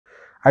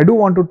I do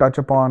want to touch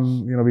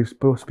upon, we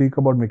speak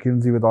about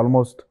McKinsey with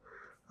almost,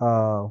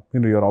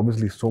 you're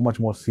obviously so much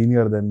more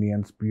senior than me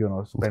and,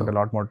 spent a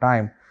lot more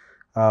time.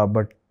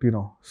 But,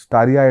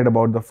 starry-eyed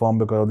about the firm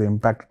because of the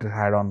impact it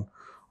had on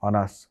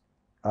us.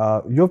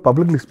 You've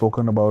publicly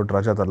spoken about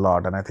Rajat a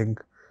lot, and I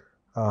think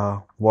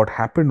what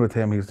happened with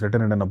him, he's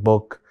written it in a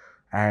book,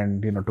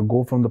 and, to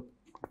go from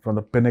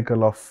the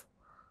pinnacle of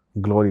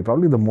glory,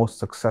 probably the most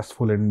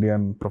successful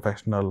Indian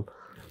professional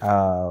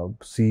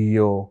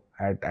CEO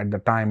at the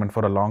time and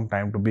for a long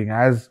time, to being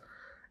as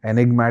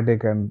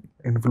enigmatic and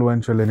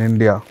influential in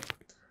India,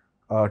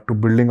 to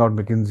building out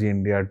McKinsey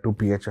India, to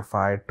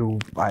PHFI, to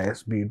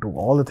ISB, to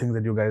all the things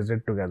that you guys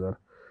did together,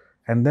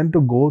 and then to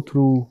go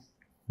through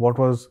what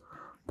was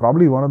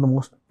probably one of the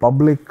most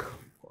public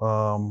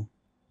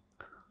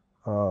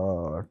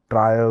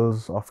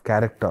trials of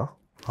character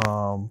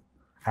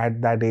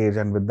at that age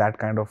and with that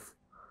kind of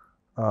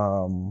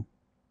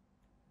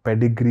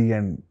pedigree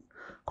and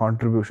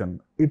contribution.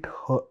 It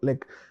hurt,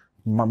 like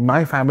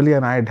my family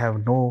and I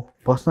have no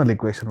personal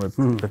equation with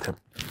him,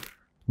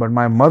 but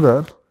my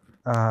mother,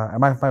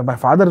 my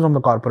father is from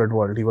the corporate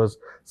world. He was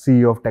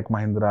CEO of Tech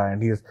Mahindra,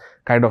 and he's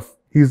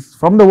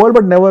from the world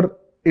but never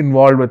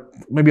involved with,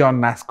 maybe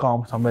on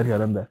NASCOM somewhere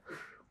here and there.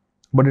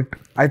 But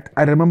I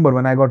remember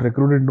when I got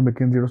recruited into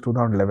McKinsey, it was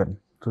 2011,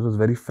 so it was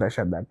very fresh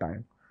at that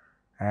time,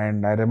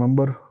 and I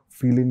remember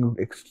feeling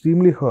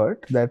extremely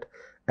hurt that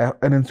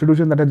an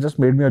institution that had just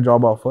made me a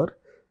job offer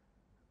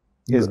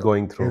is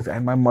going through.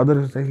 And my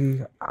mother is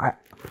like,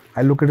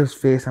 I look at his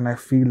face and I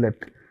feel that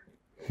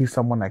he's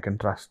someone I can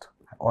trust.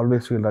 I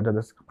always feel that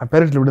my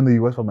parents lived in the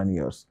US for many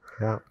years.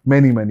 Yeah.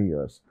 Many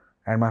years.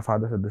 And my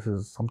father said,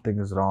 something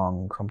is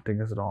wrong.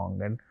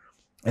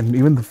 And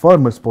even the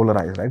firm is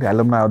polarized, right? The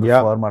alumni of the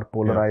firm are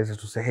polarized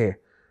to say, hey,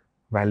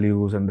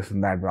 values and this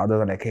and that. Rather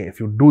than like, hey, if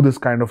you do this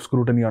kind of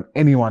scrutiny on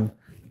anyone,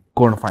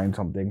 go and find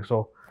something.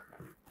 So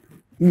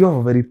you have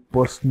a very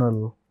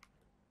personal,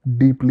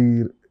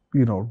 deeply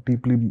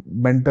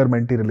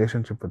mentor-mentee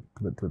relationship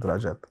with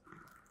Rajat.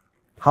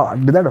 How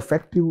did that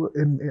affect you?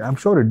 I'm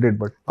sure it did,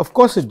 but of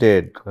course it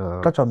did.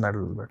 Touch on that a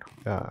little bit.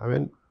 Yeah, I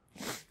mean,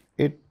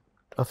 it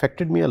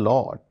affected me a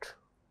lot.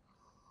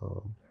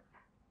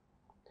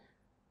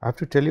 I have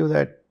to tell you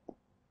that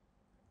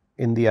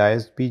in the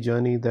ISB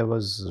journey, there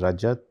was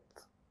Rajat,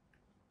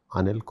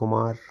 Anil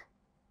Kumar,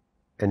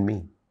 and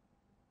me.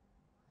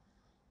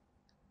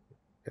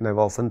 And I've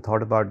often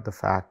thought about the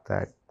fact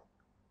that,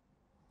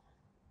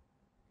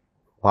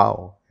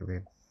 wow, I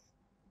mean,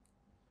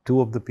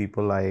 two of the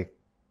people I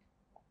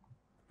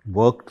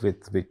worked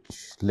with,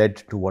 which led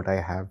to what I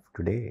have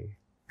today,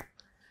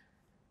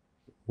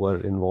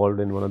 were involved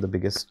in one of the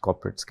biggest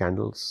corporate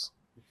scandals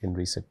in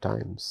recent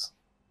times.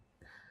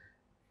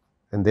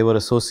 And they were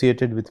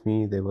associated with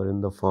me, they were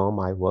in the firm,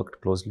 I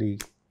worked closely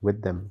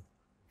with them.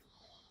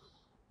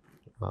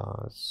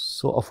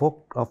 So of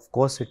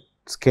course it's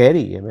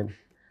scary. I mean,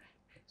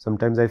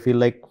 sometimes I feel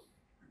like,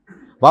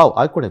 wow,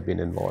 I could have been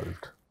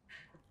involved.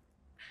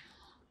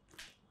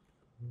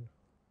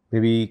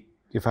 Maybe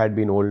if I had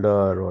been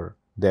older or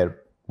their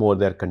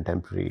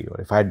contemporary, or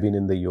if I had been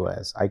in the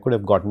US, I could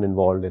have gotten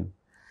involved in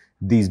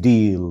these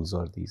deals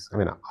or these. I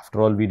mean,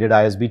 after all, we did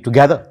ISB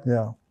together.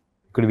 Yeah.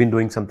 Could have been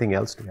doing something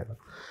else together.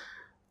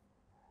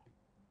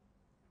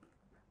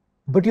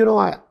 But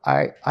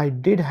I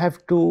did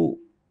have to,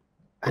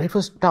 and it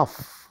was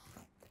tough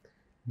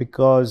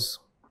because,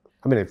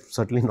 I mean, it's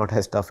certainly not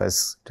as tough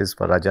as it is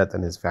for Rajat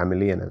and his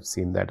family, and I've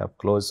seen that up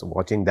close. So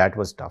watching that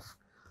was tough.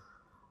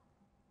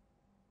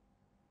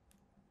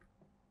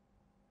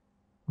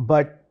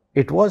 But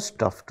it was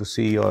tough to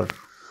see when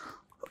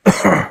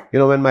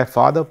my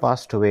father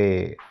passed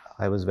away,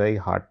 I was very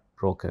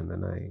heartbroken,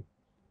 and I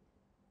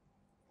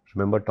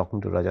remember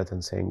talking to Rajat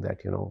and saying that,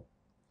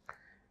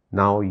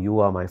 now you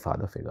are my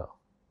father figure.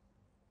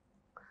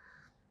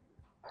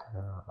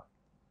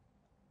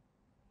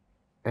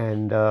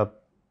 And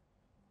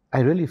I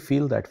really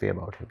feel that way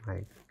about him.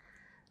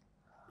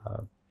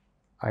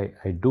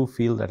 I do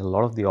feel that a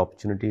lot of the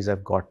opportunities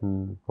I've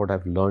gotten, what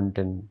I've learned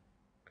in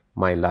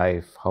my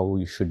life, how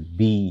you should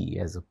be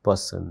as a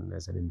person,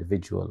 as an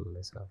individual,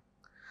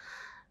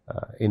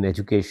 in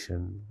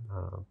education,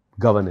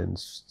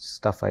 governance,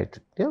 stuff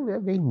we are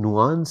very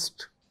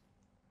nuanced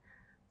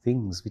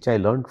things which I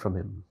learned from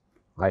him.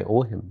 I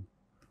owe him.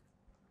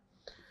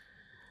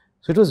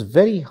 So it was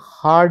very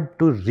hard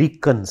to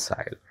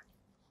reconcile.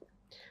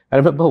 I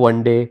remember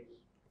one day,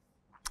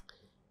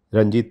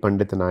 Ranjit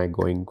Pandit and I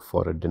going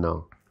for a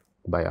dinner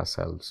by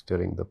ourselves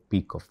during the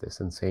peak of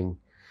this and saying,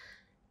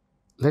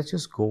 let's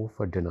just go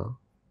for dinner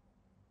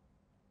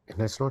and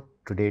let's not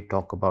today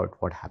talk about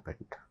what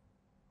happened.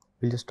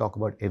 We'll just talk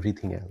about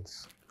everything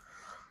else.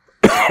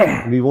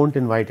 We won't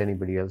invite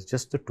anybody else,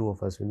 just the two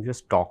of us. We'll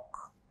just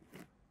talk.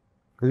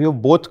 Because we were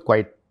both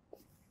quite...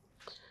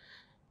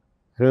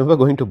 I remember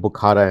going to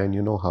Bukhara, and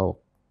you know how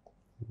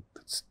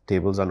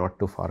tables are not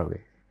too far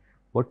away.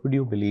 What would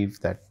you believe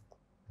that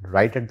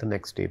right at the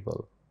next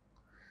table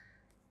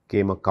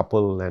came a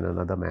couple and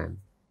another man,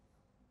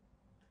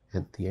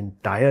 and the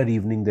entire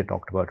evening they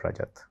talked about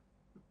Rajat.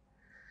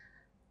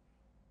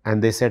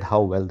 And they said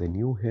how well they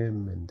knew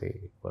him, and they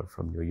were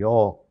from New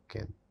York,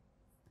 and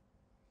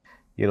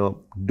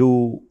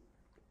do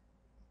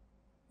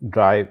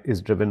drive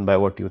is driven by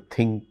what you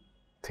think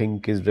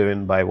is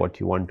driven by what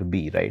you want to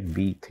be, right?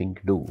 Be,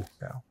 think, do.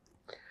 Yeah.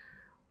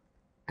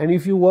 And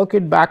if you work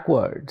it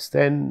backwards,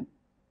 then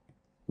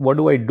what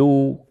do I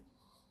do?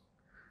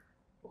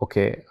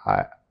 Okay,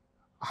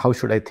 how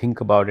should I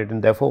think about it?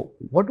 And therefore,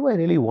 what do I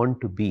really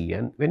want to be?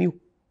 And when you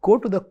go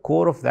to the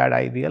core of that,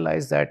 I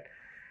realize that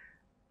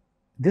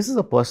this is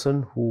a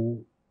person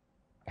who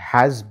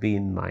has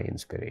been my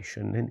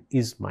inspiration and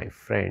is my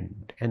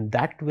friend, and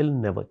that will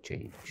never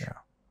change. Yeah.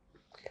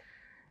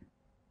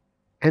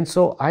 And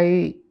so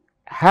I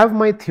have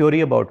my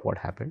theory about what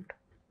happened.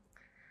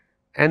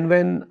 And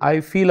when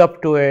I feel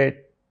up to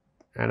it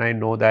and I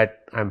know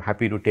that I'm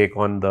happy to take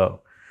on the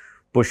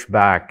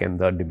pushback and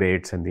the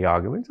debates and the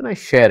arguments, and I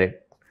share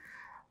it.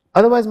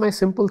 Otherwise, my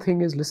simple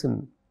thing is,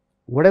 listen,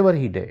 whatever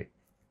he did,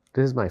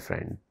 this is my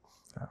friend,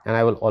 and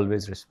I will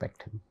always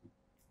respect him.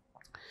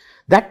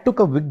 That took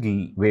a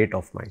big weight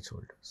off my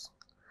shoulders.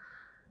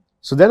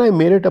 So then I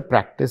made it a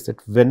practice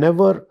that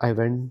whenever I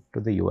went to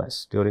the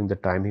US during the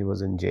time he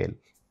was in jail,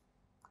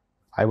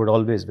 I would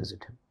always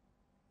visit him,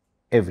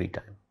 every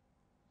time.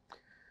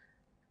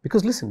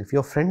 Because listen, if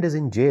your friend is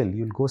in jail,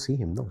 you'll go see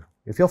him, no?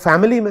 If your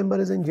family member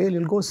is in jail,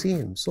 you'll go see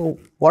him. So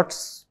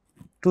what's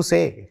to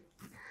say?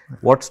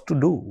 What's to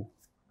do?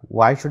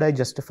 Why should I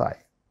justify?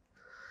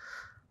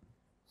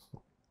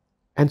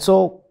 And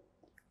so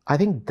I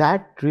think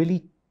that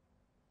really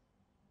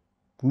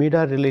made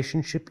our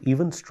relationship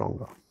even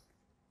stronger.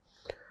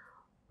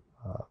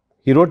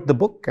 He wrote the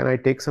book and I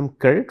take some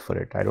credit for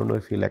it. I don't know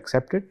if he'll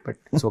accept it, but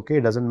it's okay,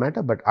 it doesn't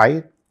matter. But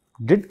I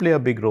did play a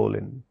big role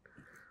in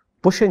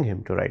pushing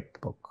him to write the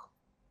book.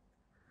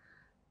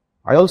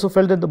 I also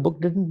felt that the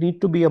book didn't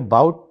need to be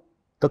about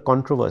the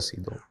controversy,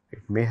 though.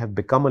 It may have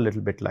become a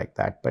little bit like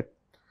that, but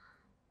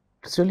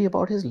it's really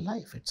about his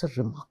life. It's a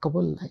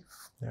remarkable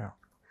life. Yeah.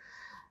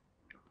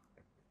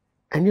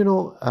 And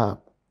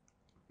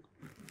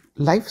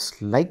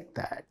life's like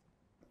that.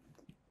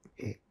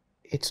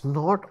 It's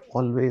not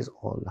always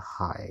all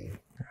high.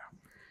 Yeah.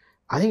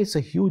 I think it's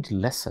a huge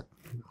lesson.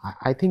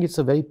 I think it's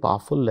a very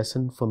powerful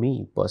lesson for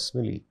me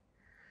personally.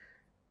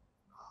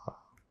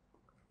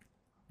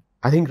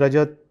 I think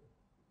Rajat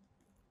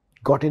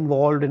got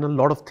involved in a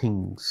lot of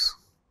things,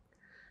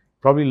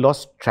 probably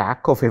lost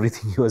track of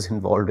everything he was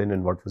involved in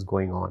and what was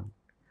going on.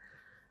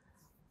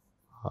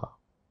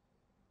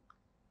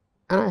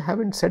 And I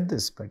haven't said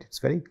this, but it's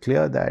very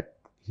clear that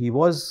he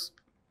was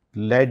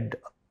led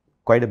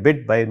quite a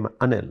bit by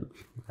Anil.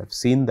 I've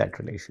seen that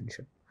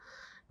relationship.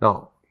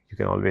 Now, you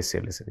can always say,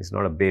 listen, he's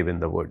not a babe in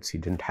the woods. He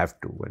didn't have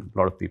to, and a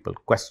lot of people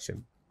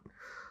question.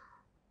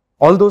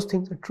 All those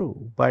things are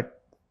true,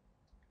 but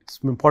it's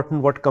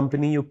important what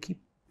company you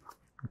keep.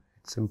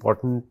 It's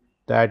important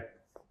that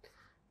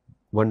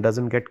one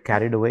doesn't get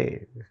carried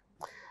away.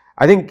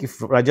 I think if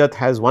Rajat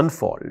has one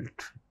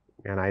fault,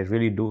 and I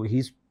really do,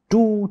 he's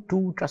too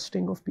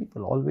trusting of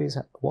people, always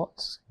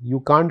was.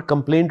 You can't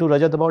complain to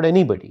Rajat about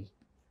anybody.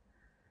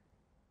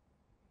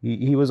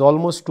 He was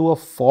almost to a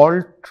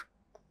fault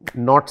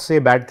not say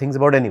bad things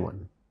about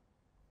anyone.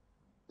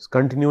 He's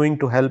continuing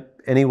to help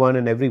anyone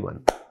and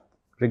everyone,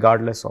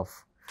 regardless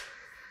of.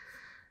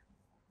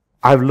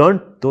 I've learned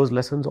those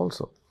lessons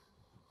also.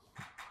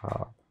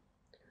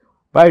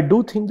 But I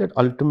do think that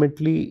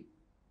ultimately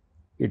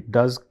it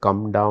does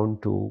come down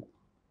to,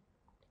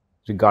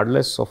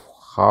 regardless of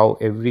how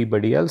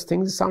everybody else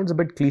thinks, it sounds a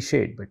bit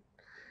cliched, but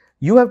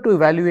you have to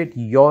evaluate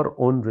your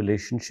own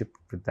relationship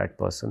with that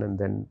person and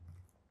then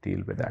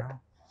deal with that.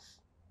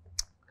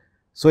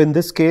 So in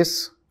this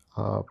case,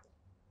 I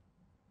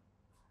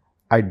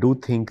do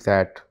think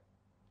that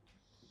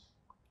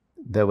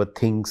there were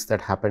things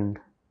that happened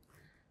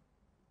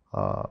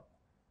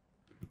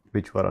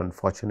which were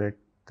unfortunate,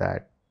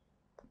 that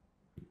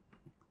you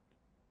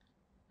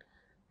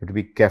have to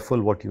be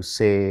careful what you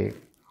say.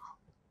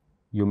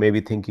 You may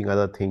be thinking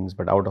other things,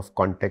 but out of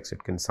context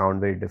it can sound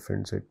very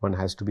different. So one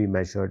has to be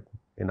measured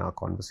in our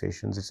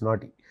conversations. It's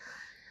not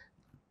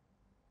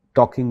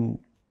talking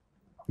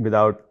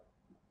without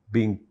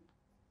being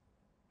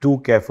too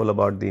careful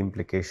about the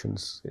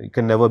implications. You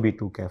can never be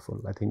too careful.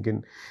 I think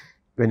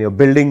when you're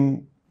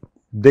building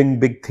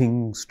big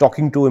things,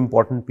 talking to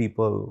important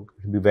people,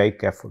 be very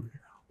careful.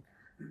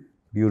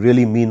 Do you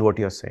really mean what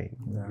you're saying?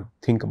 Yeah. You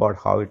think about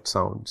how it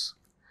sounds.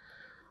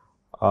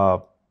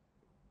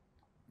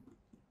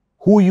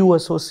 Who you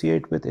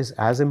associate with is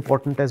as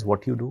important as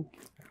what you do.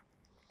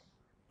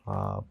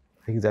 I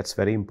think that's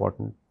very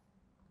important.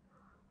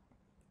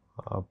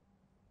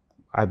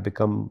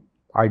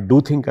 I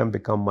do think I've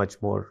become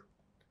much more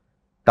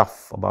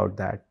tough about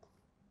that,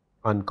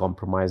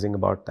 uncompromising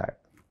about that.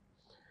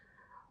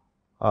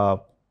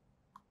 But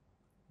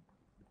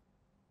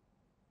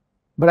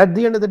at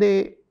the end of the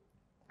day,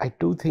 I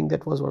do think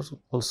that was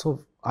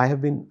also I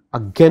have been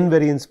again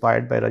very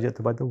inspired by Rajat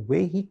about the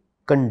way he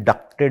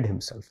conducted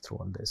himself through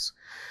all this.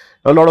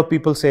 A lot of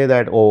people say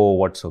that, oh,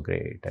 what's so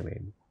great? I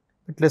mean,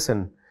 but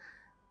listen,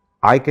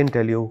 I can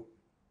tell you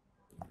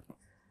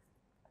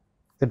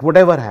that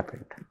whatever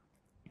happened,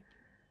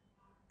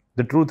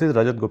 the truth is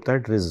Rajat Gupta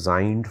had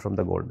resigned from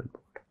the Goldman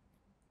board.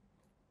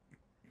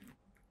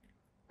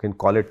 You can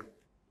call it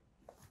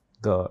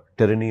the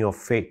tyranny of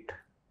fate.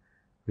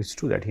 It's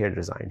true that he had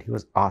resigned. He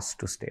was asked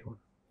to stay on.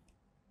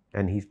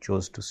 And he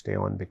chose to stay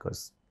on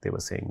because they were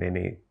saying,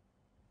 "Nee,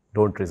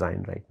 don't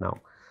resign right now."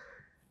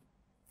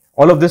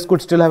 All of this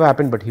could still have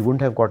happened, but he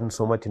wouldn't have gotten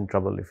so much in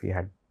trouble if he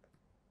had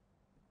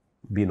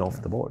been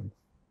off the board.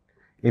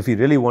 If he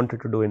really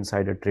wanted to do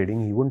insider trading,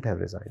 he wouldn't have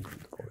resigned from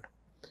the board.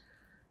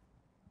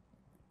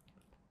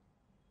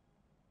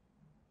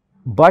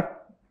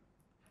 But,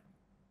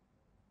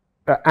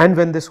 and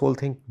when this whole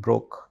thing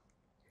broke,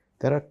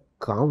 there are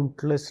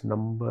countless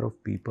number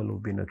of people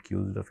who've been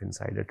accused of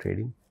insider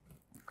trading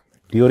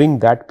during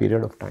that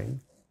period of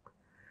time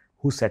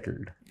who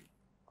settled.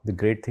 The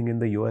great thing in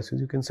the US is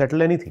you can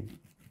settle anything,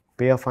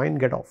 pay a fine,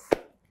 get off.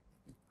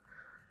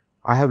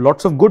 I have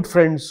lots of good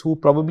friends who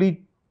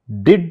probably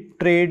did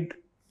trade,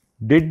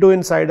 did do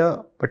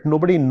insider, but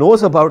nobody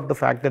knows about the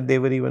fact that they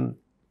were even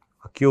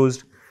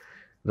accused.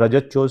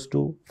 Rajat chose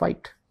to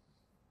fight.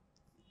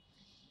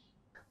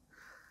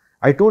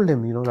 I told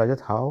him,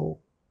 Rajat,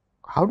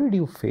 how did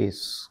you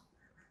face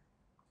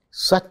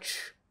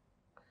such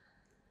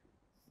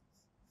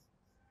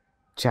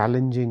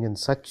challenging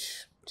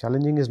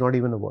is not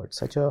even a word,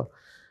 such a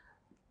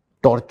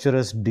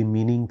torturous,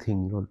 demeaning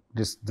thing.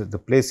 The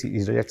place he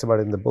rejects about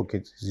it in the book,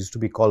 it used to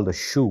be called the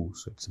shoe.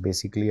 So it's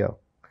basically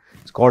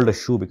it's called a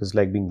shoe because it's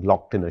like being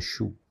locked in a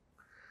shoe.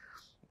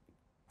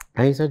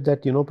 And he said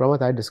that,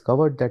 Pramath, I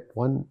discovered that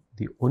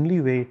the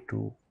only way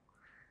to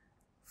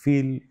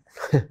feel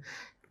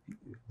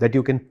that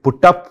you can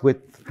put up with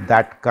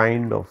that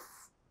kind of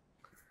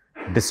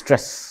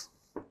distress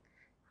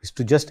is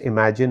to just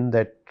imagine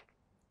that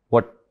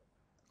what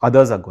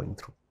others are going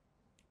through.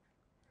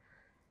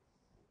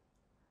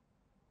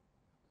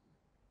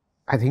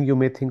 I think you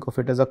may think of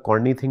it as a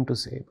corny thing to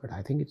say, but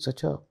I think it's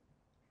such a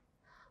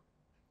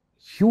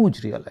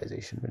huge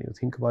realization when you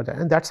think about that.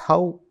 And that's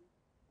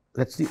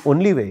the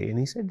only way. And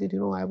he said that,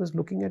 I was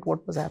looking at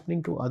what was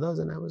happening to others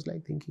and I was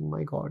like thinking,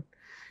 my God,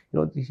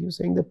 he was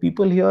saying the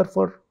people here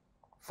for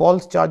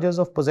false charges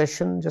of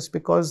possession just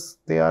because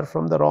they are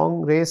from the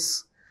wrong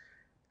race,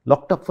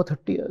 locked up for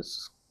 30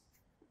 years.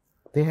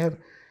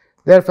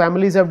 Their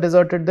families have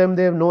deserted them,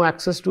 they have no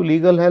access to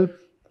legal help.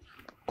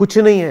 Kuch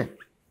nahi hai.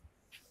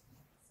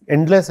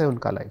 Endless hai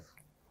unka life.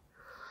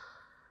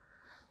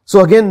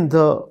 So again,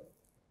 the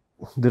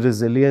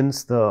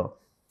resilience, a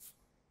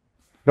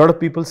lot of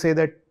people say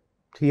that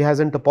he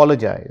hasn't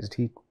apologized.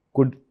 He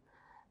could,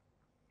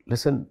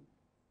 listen,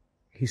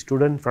 he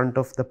stood in front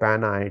of the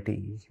Pan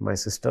IIT. My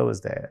sister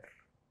was there.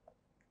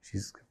 She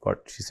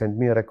sent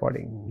me a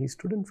recording. He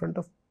stood in front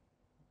of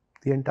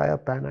the entire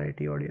Pan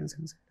IIT audience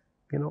and said,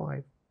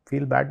 I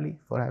feel badly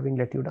for having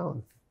let you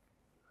down.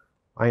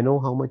 I know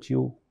how much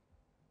you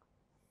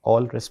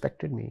all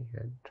respected me,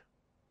 and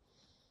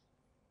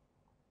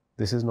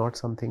this is not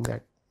something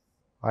that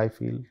I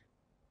feel,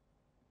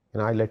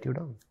 I let you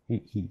down.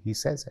 He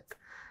says it.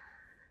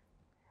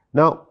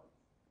 Now,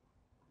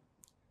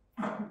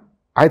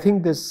 I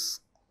think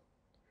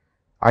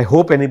I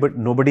hope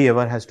nobody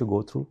ever has to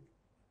go through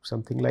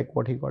something like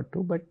what he got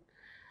to, but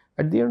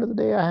at the end of the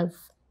day,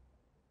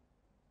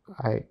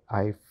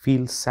 I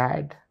feel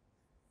sad.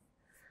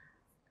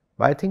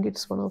 But I think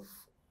it's one of,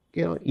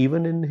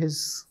 even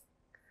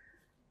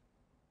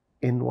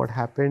in what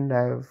happened,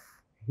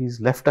 he's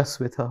left us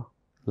with a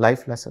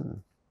life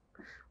lesson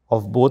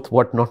of both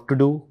what not to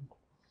do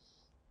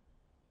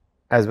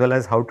as well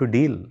as how to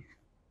deal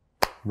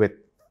with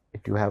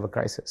if you have a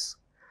crisis.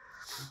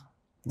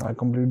 I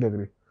completely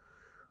agree.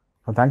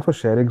 Thanks for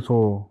sharing.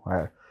 So,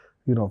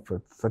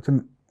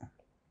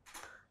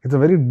 it's a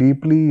very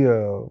deeply,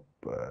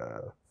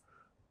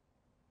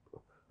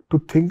 to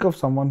think of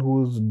someone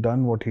who's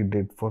done what he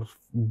did for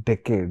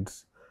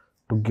decades,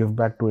 to give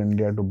back to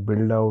India, to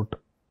build out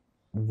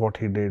what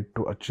he did,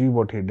 to achieve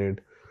what he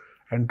did,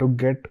 and to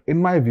get, in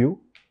my view,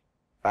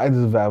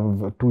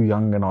 I'm too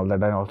young and all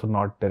that, I'm also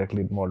not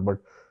directly involved, but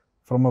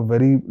from a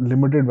very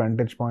limited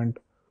vantage point,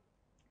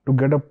 to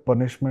get a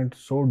punishment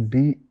so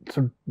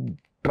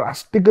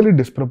drastically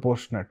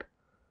disproportionate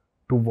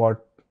to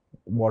what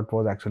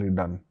was actually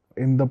done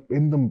in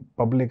the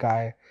public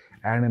eye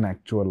and in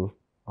actual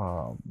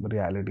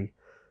reality.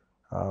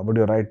 But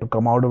you're right, to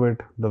come out of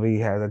it the way he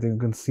has, I think you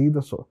can see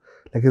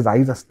his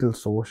eyes are still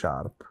so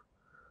sharp.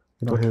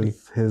 Totally.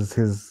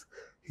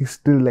 He's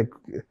still like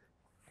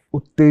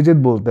उत्तेजित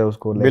बोलते हैं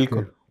उसको,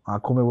 बिल्कुल,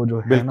 आंखों में वो जो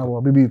है ना, वो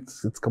अभी भी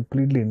it's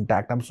completely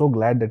intact. I'm so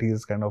glad that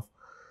he's kind of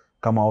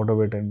come out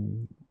of it,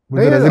 and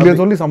with the resilience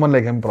only someone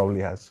like him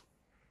probably has.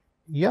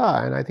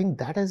 Yeah, and I think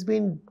that has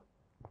been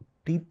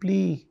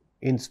deeply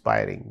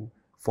inspiring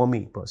for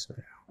me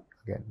personally.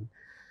 Again,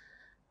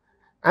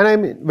 and I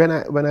mean,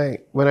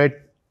 when I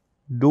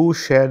do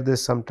share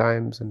this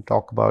sometimes and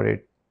talk about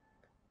it,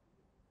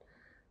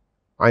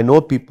 I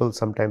know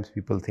sometimes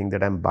people think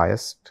that I'm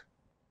biased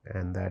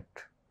and that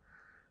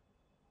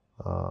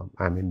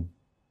I'm in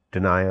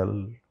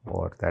denial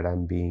or that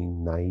I'm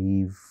being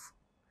naive.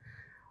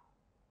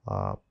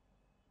 But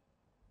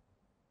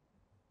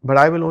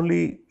I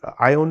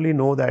only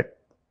know that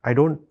I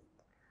don't,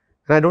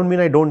 and I don't mean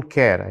I don't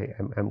care,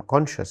 I'm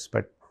conscious,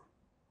 but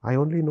I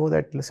only know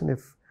that, listen,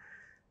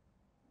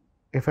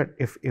 if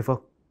a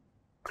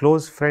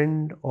close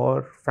friend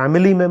or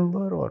family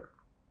member or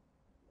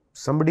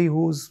somebody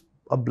who's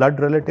a blood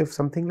relative,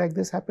 something like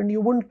this happened,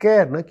 you wouldn't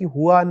care, na, ki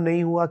hua,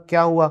 nahi hua,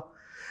 kya hua.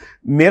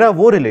 Mera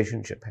wo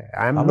relationship hai.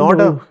 I am not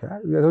a...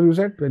 You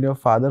said when your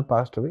father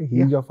passed away,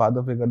 he's your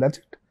father figure, that's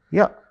it.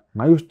 Yeah.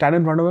 Now you stand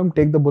in front of him,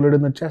 take the bullet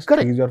in the chest.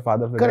 Correct. He's your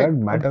father figure. Correct.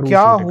 Doesn't matter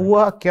क्या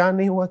हुआ क्या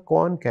नहीं हुआ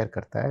कौन care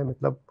करता है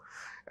मतलब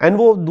and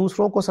वो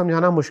दूसरों को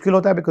समझाना मुश्किल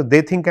होता है because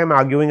they think I'm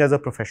arguing as a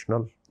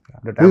professional.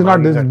 This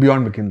is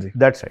beyond McKinsey.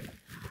 That's right.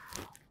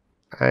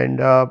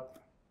 And I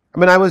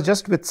mean, I was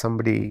just with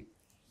somebody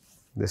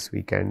this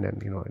weekend,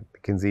 and you know, at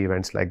McKinsey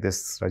events like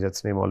this,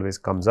 Rajat's name always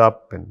comes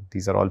up, and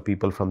these are all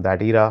people from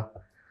that era.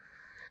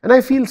 And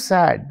I feel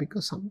sad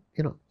because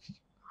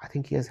I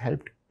think he has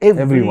helped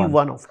every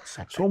one of us.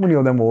 So many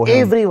of them owe him.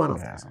 Every one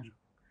of us.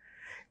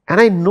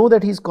 And I know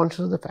that he's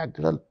conscious of the fact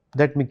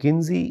that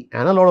McKinsey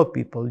and a lot of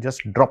people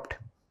just dropped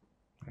him.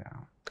 Yeah.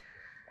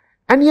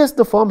 And yes,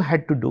 the firm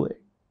had to do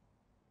it.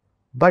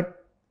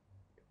 But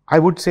I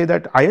would say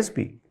that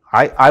ISB,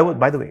 I would,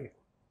 by the way,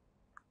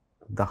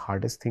 the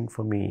hardest thing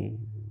for me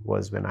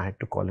was when I had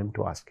to call him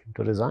to ask him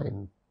to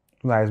resign.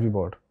 From the ISB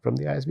board? From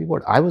the ISB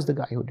board. I was the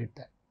guy who did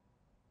that.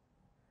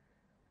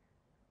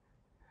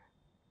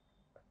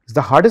 It's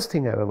the hardest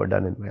thing I've ever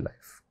done in my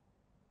life.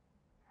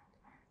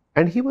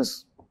 And he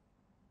was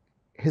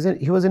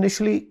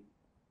initially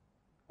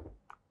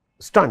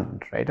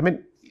stunned, right? I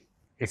mean,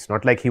 it's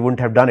not like he wouldn't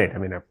have done it. I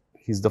mean,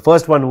 he's the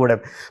first one who would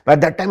have. But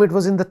at that time, it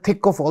was in the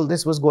thick of all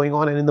this was going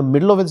on. And in the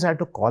middle of it, I had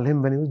to call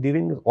him when he was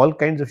dealing with all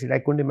kinds of shit. I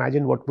couldn't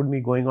imagine what would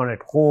be going on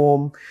at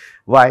home,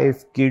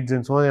 wife, kids,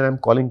 and so on. And I'm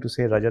calling to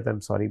say, Rajat,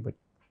 I'm sorry, but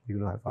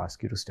I've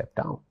asked you to step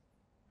down.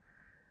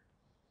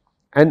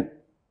 And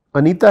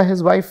Anita,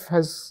 his wife,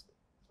 has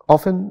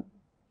often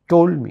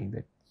told me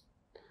that,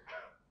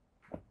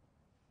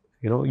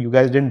 you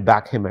guys didn't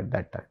back him at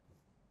that time.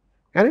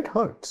 And it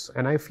hurts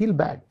and I feel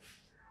bad.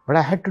 But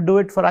I had to do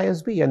it for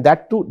ISB, and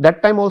that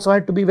time also I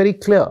had to be very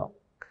clear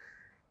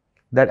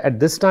that at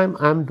this time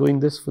I am doing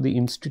this for the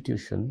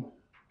institution,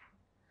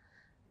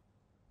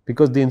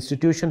 because the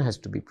institution has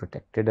to be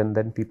protected, and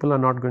then people are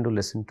not going to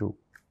listen to.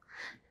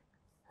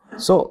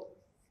 So,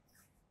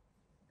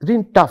 it's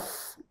been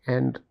tough,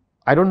 and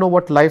I don't know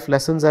what life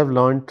lessons I've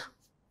learned,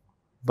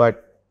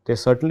 but they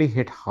certainly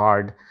hit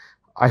hard.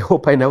 I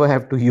hope I never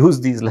have to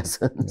use these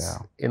lessons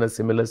in a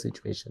similar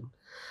situation.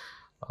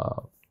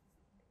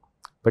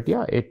 But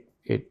yeah,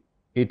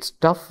 it's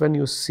tough when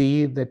you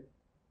see that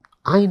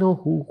I know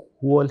who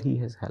all he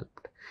has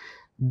helped.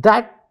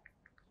 That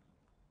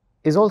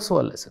is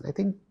also a lesson. I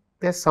think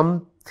there's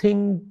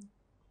something,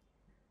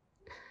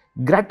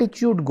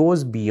 gratitude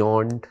goes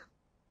beyond.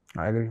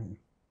 I agree.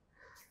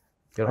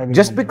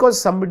 Just because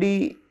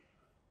somebody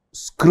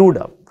screwed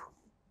up,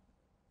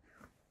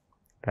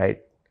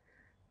 right?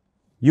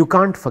 You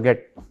can't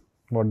forget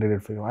what they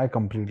did for you. I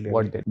completely agree.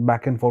 What did.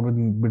 Back and forth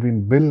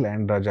between Bill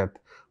and Rajat.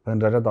 When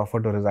Rajat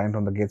offered to resign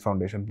from the Gates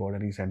Foundation board,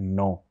 and he said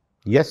no.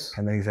 Yes.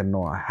 And then he said,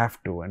 no, I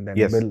have to. And then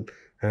yes. Bill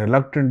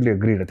reluctantly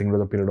agreed. I think it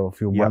was a period of a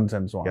few months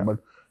and so on. Yeah.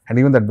 And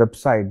even that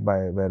website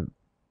where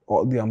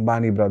all the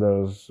Ambani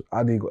brothers,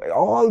 Adi,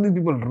 all these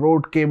people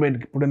wrote, came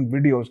in, put in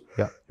videos.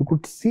 Yeah. You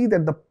could see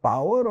that the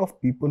power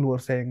of people who are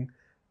saying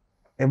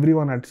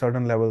everyone at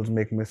certain levels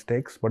make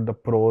mistakes, but the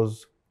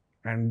pros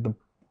and the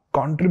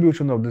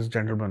contributions of this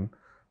gentleman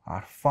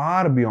are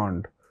far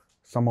beyond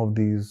some of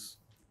these.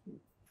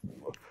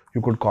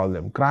 You could call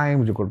them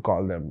crimes, you could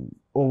call them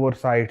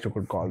oversights, you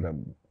could call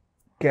them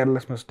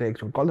careless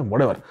mistakes, you could call them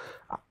whatever.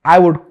 I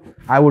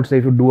would say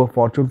if you do a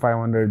Fortune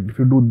 500, if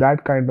you do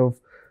that kind of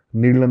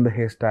needle in the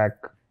haystack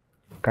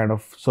kind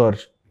of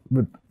search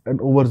with an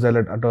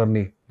overzealous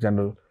attorney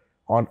general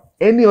on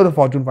any of the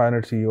Fortune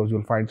 500 CEOs,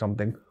 you'll find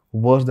something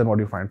worse than what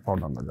you found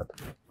on Rajat.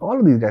 All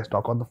of these guys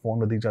talk on the phone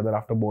with each other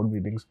after board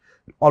meetings.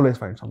 You always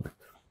find something.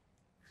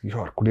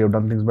 Sure, could you have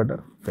done things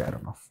better? Fair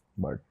enough.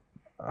 But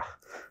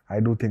I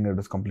do think it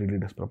is completely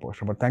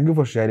disproportionate. But thank you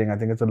for sharing. I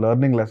think it's a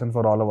learning lesson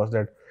for all of us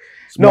that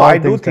I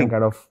do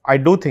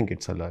think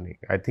it's a learning.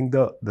 I think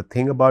the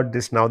thing about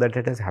this now that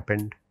it has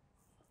happened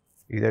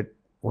is that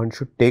one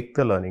should take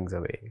the learnings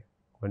away.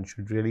 One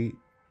should really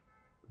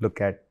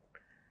look at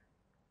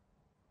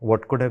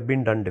what could have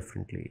been done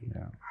differently.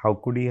 Yeah. How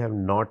could he have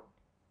not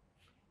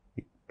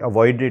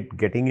avoided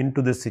getting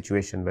into this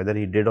situation, whether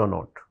he did or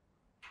not.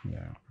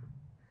 Yeah.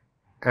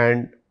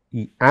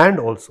 And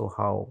also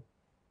how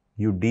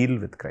you deal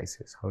with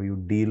crisis, how you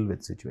deal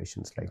with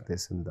situations like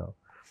this.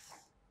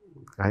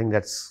 I think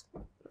that's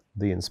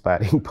the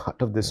inspiring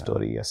part of this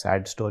story, a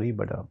sad story,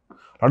 but a lot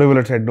of people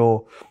had said,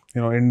 no,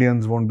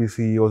 Indians won't be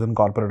CEOs in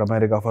corporate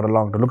America for a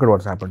long time. Look at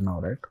what's happened now,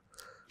 right?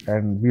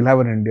 And we'll have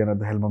an Indian at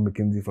the helm of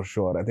McKinsey for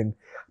sure. I think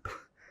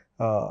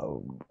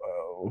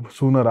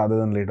sooner rather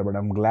than later, but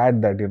I'm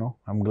glad that,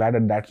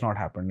 that's not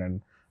happened.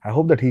 And I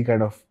hope that he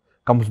kind of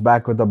comes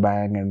back with a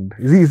bang. And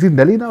is he in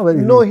Delhi now? Where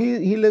is No, he?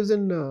 he lives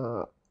in.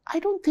 I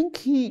don't think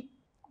he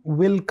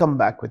will come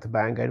back with a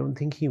bang. I don't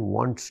think he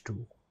wants to.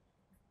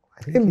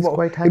 I think he's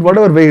quite happy. In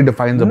whatever way he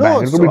defines a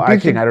bang. It could be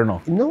teaching, I don't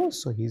know. No,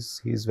 so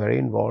he's very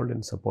involved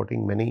in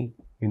supporting many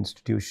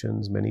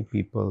institutions, many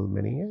people,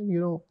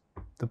 and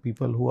the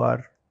people who are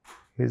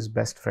his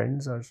best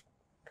friends are.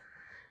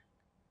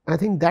 I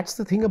think that's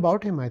the thing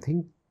about him. I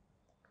think.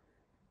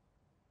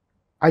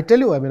 I tell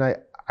you, I mean,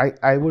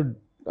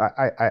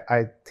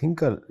 I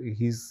think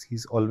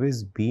he's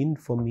always been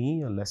for me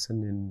a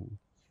lesson in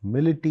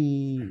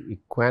humility,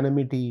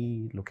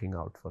 equanimity, looking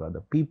out for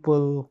other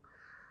people.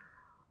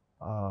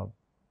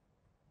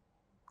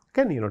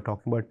 Again,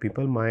 talking about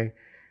people, my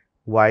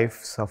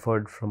wife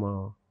suffered from a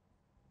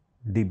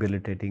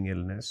debilitating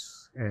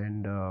illness,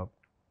 and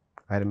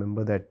I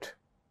remember that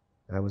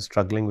I was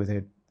struggling with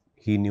it.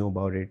 He knew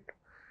about it.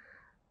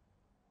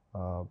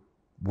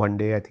 One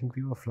day, I think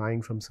we were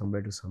flying from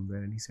somewhere to somewhere,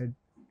 and he said,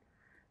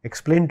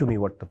 "Explain to me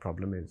what the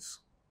problem is."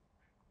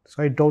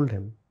 So I told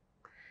him.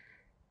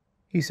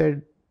 He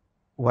said,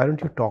 "Why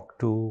don't you talk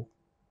to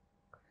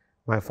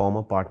my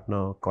former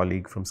partner,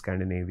 colleague from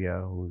Scandinavia,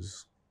 who's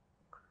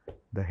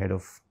the head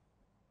of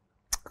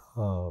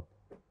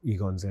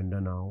Egon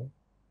Zehnder now.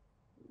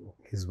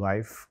 His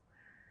wife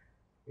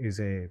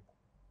is a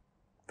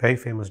very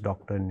famous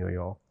doctor in New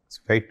York.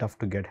 It's very tough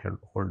to get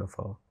hold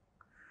of her.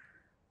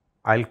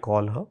 I'll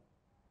call her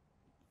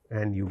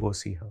and you go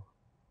see her."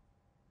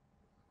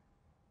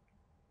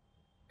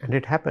 And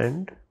it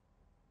happened,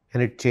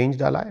 and it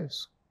changed our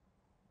lives.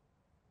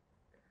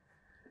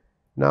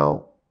 Now,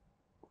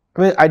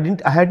 I mean,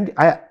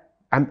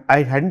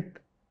 I hadn't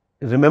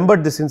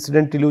remembered this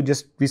incident till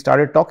we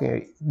started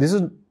talking. This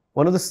is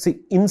one of the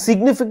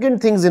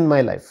insignificant things in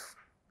my life,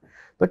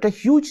 but a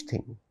huge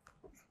thing,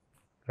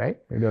 right?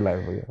 In your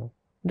life, yeah.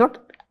 Not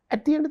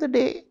at the end of the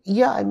day,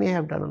 yeah, I may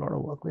have done a lot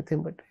of work with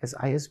him, but as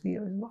ISB,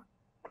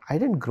 I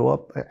didn't grow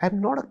up.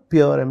 I'm not a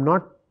peer. I'm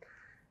not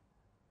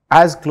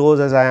as close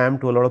as I am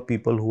to a lot of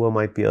people who are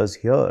my peers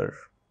here.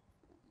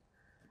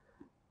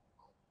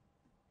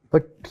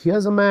 But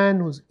here's a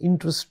man who's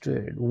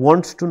interested,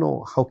 wants to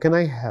know, how can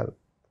I help?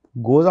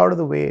 Goes out of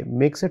the way,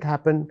 makes it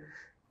happen,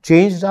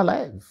 changed our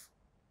life,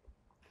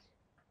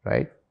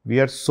 right? We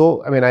are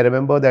so, I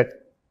remember that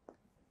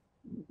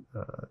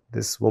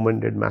this woman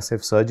did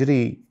massive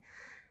surgery,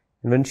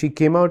 and when she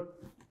came out,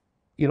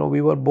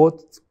 we were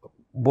both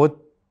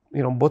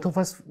of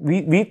us,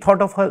 we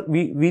thought of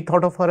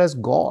her as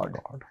God.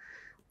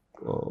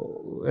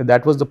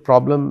 That was the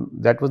problem,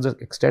 that was the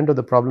extent of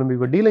the problem we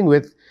were dealing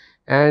with,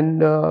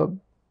 and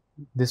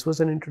this was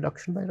an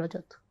introduction by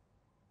Rajat.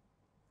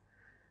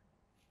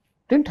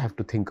 Didn't have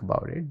to think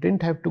about it,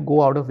 didn't have to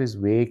go out of his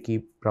way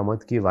कि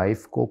Pramath की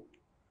wife को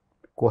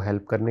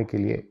help करने के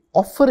लिए,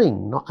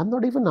 offering. No, I'm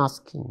not even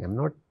asking.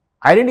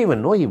 I didn't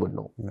even know he would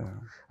know. Yeah.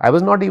 I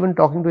was not even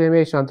talking to him,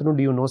 "Hey Shantanu,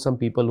 do you know some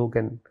people who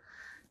can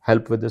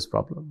help with this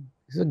problem?"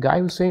 He's a guy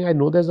who's saying, "I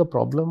know there's a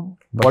problem.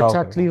 What's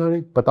actually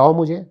happening? बताओ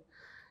मुझे."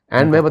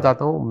 And मैं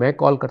बताता हूँ, मैं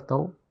call करता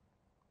हूँ,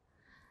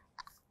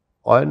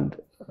 and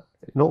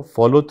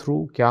follow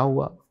through. क्या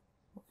हुआ?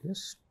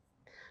 Yes,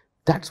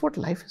 that's what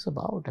life is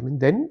about.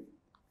 Then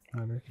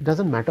it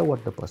doesn't matter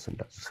what the person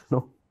does.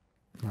 No.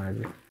 I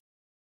agree.